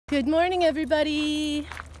Good morning, everybody.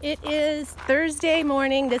 It is Thursday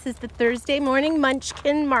morning. This is the Thursday morning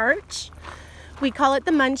Munchkin March. We call it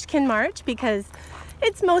the Munchkin March because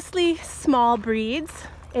it's mostly small breeds,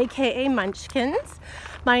 aka Munchkins.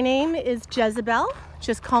 My name is Jezebel.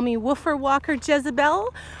 Just call me Woofer Walker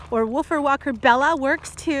Jezebel, or Woofer Walker Bella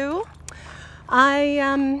works too.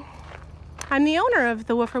 I'm the owner of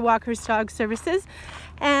the Woofer Walkers Dog Services,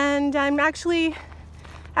 and I'm actually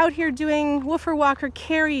out here doing Woofer Walker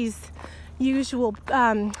Carrie's usual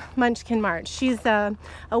Munchkin March. She's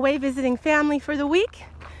away visiting family for the week,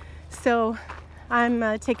 so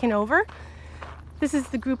I'm taking over. This is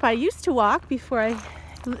the group I used to walk before I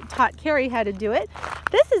taught Carrie how to do it.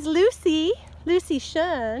 This is Lucy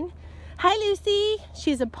Schoen. Hi, Lucy.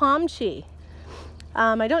 She's a Pomchi.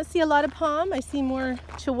 I don't see a lot of Pom. I see more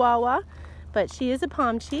Chihuahua, but she is a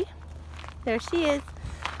Pomchi. There she is.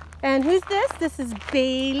 And who's this? This is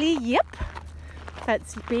Bailey Yip.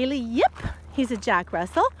 That's Bailey Yip. He's a Jack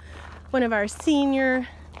Russell, one of our senior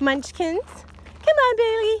Munchkins. Come on,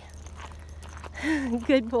 Bailey.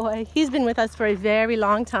 Good boy. He's been with us for a very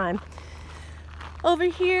long time. Over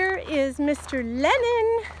here is Mr.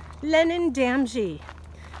 Lennon Damji.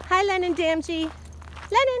 Hi, Lennon Damji.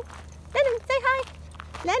 Lennon, say hi.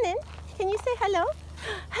 Lennon, can you say hello?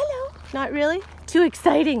 Hello. Not really? Too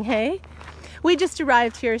exciting, hey? We just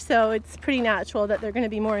arrived here, so it's pretty natural that they're going to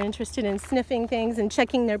be more interested in sniffing things and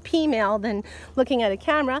checking their pee mail than looking at a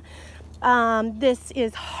camera. This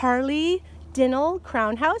is Harley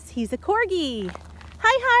Dinnell-Kronhaus. He's a Corgi.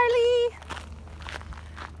 Hi, Harley.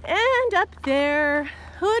 And up there,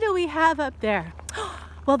 who do we have up there?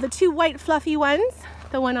 Well, the two white fluffy ones,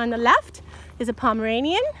 the one on the left is a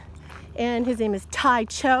Pomeranian, and his name is Tai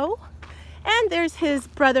Cho. And there's his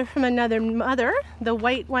brother from another mother. The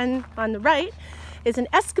white one on the right is an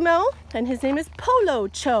Eskimo, and his name is Polo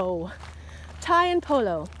Cho. Tai and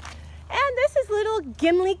Polo. And this is little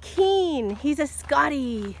Gimli Keene. He's a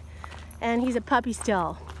Scottie, and he's a puppy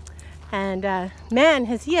still. And man,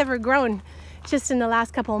 has he ever grown just in the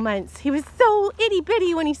last couple of months. He was so itty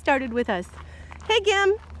bitty when he started with us. Hey,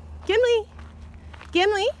 Gimli,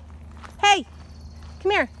 hey,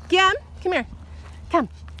 come here, come here, come.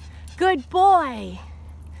 Good boy.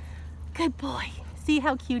 Good boy. See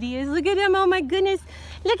how cute he is? Look at him. Oh my goodness.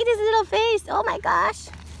 Look at his little face. Oh my gosh.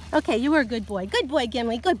 Okay, you were a good boy. Good boy,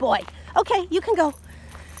 Gimli. Good boy. Okay, you can go.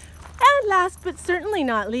 And last but certainly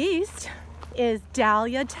not least is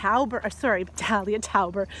Dahlia Tauber.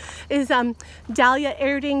 Is Dahlia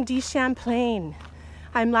Erding de Champlain.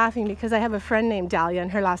 I'm laughing because I have a friend named Dahlia and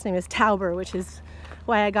her last name is Tauber, which is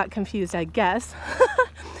why I got confused, I guess.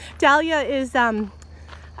 Dahlia is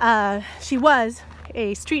she was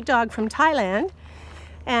a street dog from Thailand,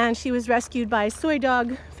 and she was rescued by Soy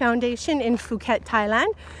Dog Foundation in Phuket, Thailand.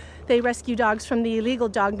 They rescue dogs from the illegal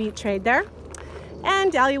dog meat trade there.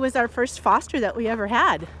 And Dahlia was our first foster that we ever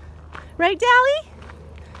had. Right,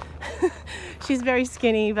 Dahlia? She's very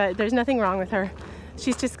skinny, but there's nothing wrong with her.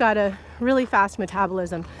 She's just got a really fast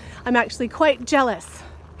metabolism. I'm actually quite jealous.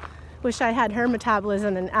 Wish I had her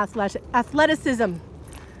metabolism and athleticism.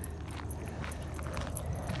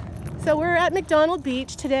 So we're at McDonald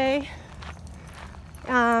Beach today,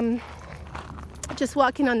 just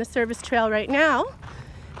walking on the service trail right now,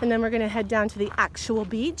 and then we're going to head down to the actual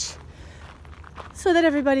beach so that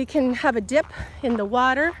everybody can have a dip in the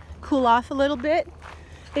water, cool off a little bit.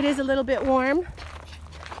 It is a little bit warm.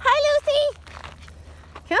 Hi, Lucy!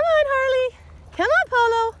 Come on, Harley! Come on,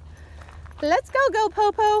 Polo! Let's go,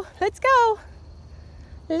 Popo! Let's go!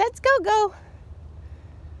 Let's go!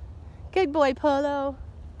 Good boy, Polo!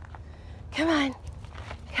 Come on,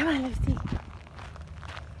 Lucy.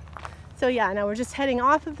 So yeah, now we're just heading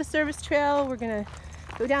off of the service trail. We're gonna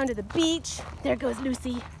go down to the beach. There goes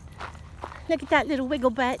Lucy. Look at that little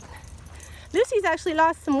wiggle butt. Lucy's actually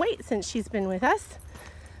lost some weight since she's been with us.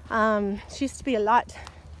 She used to be a lot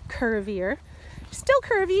curvier. Still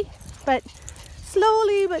curvy, but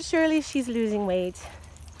slowly but surely she's losing weight.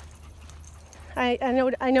 I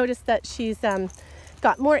noticed that she's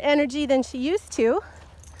got more energy than she used to.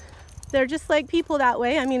 They're just like people that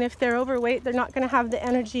way. I mean, if they're overweight, they're not going to have the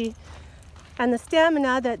energy and the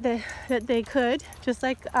stamina that they could, just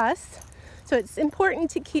like us. So it's important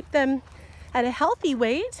to keep them at a healthy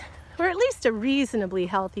weight, or at least a reasonably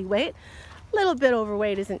healthy weight. A little bit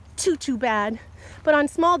overweight isn't too bad, but on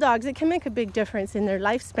small dogs, it can make a big difference in their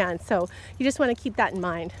lifespan. So you just want to keep that in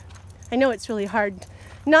mind. I know it's really hard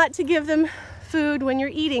not to give them food when you're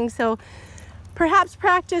eating, so perhaps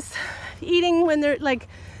practice eating when they're like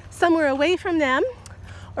somewhere away from them,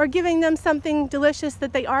 or giving them something delicious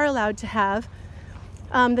that they are allowed to have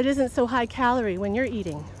that isn't so high calorie when you're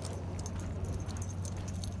eating.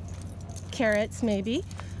 carrots maybe.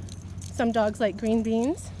 Some dogs like green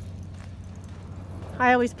beans.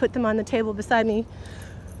 I always put them on the table beside me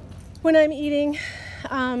when I'm eating,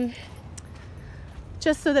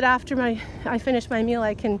 just so that after I finish my meal,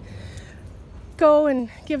 I can go and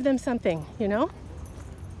give them something, you know?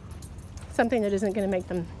 Something that isn't going to make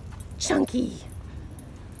them chunky.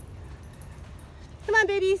 Come on,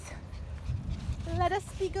 babies. Let us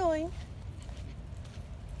be going.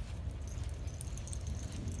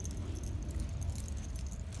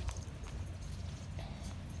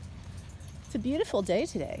 It's a beautiful day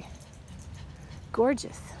today.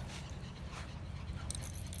 Gorgeous.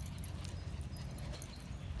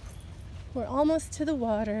 We're almost to the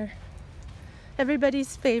water.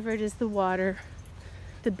 Everybody's favorite is the water,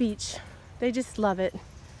 the beach. They just love it.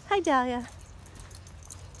 Hi, Dahlia.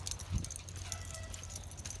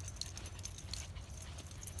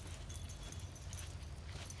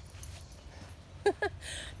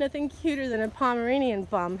 Nothing cuter than a Pomeranian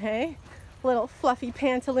bum, hey? Little fluffy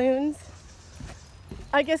pantaloons.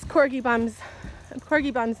 I guess corgi bums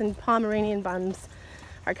and Pomeranian bums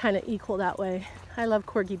are kind of equal that way. I love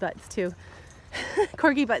corgi butts too.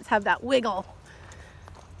 Corgi butts have that wiggle.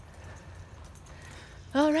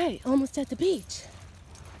 All right, almost at the beach.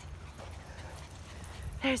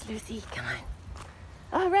 There's Lucy, come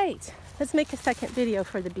on. All right, let's make a second video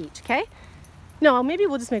for the beach, okay? No, maybe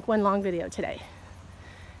we'll just make one long video today.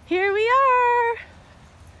 Here we are.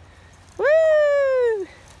 Woo!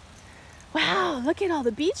 Wow, look at all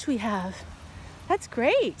the beach we have. That's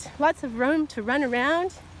great. Lots of room to run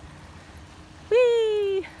around.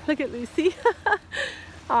 Whee! Look at Lucy.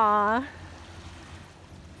 Aw.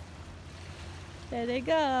 There they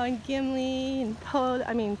go, and Gimli, and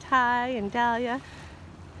Ty, and Dahlia.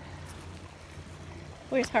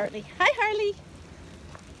 Where's Harley? Hi, Harley.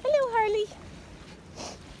 Hello, Harley.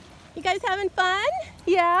 You guys having fun?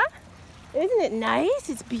 Yeah? Isn't it nice?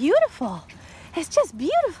 It's beautiful. It's just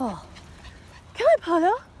beautiful. Come on,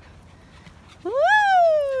 Polo. Woo!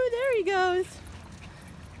 There he goes.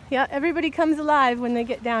 Yeah, everybody comes alive when they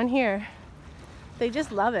get down here. They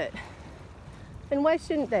just love it. And why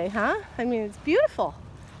shouldn't they, huh? I mean, it's beautiful.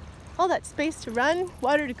 All that space to run,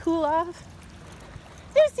 water to cool off.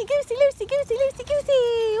 Loosey goosey, loosey goosey, loosey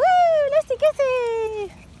goosey. Woo! Loosey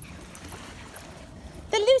goosey.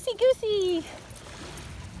 The loosey goosey.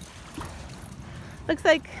 Looks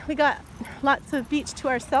like we got lots of beach to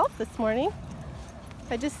ourselves this morning.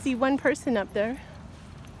 I just see one person up there.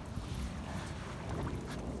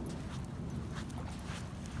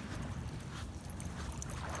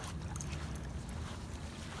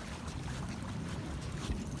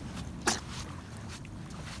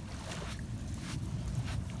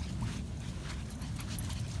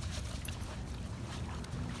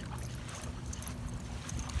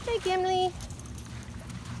 Hey, Gimli.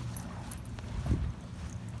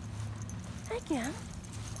 Hi, Gim.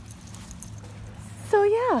 So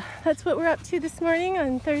yeah, that's what we're up to this morning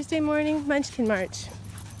on Thursday morning Munchkin March.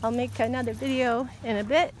 I'll make another video in a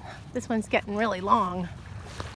bit. This one's getting really long.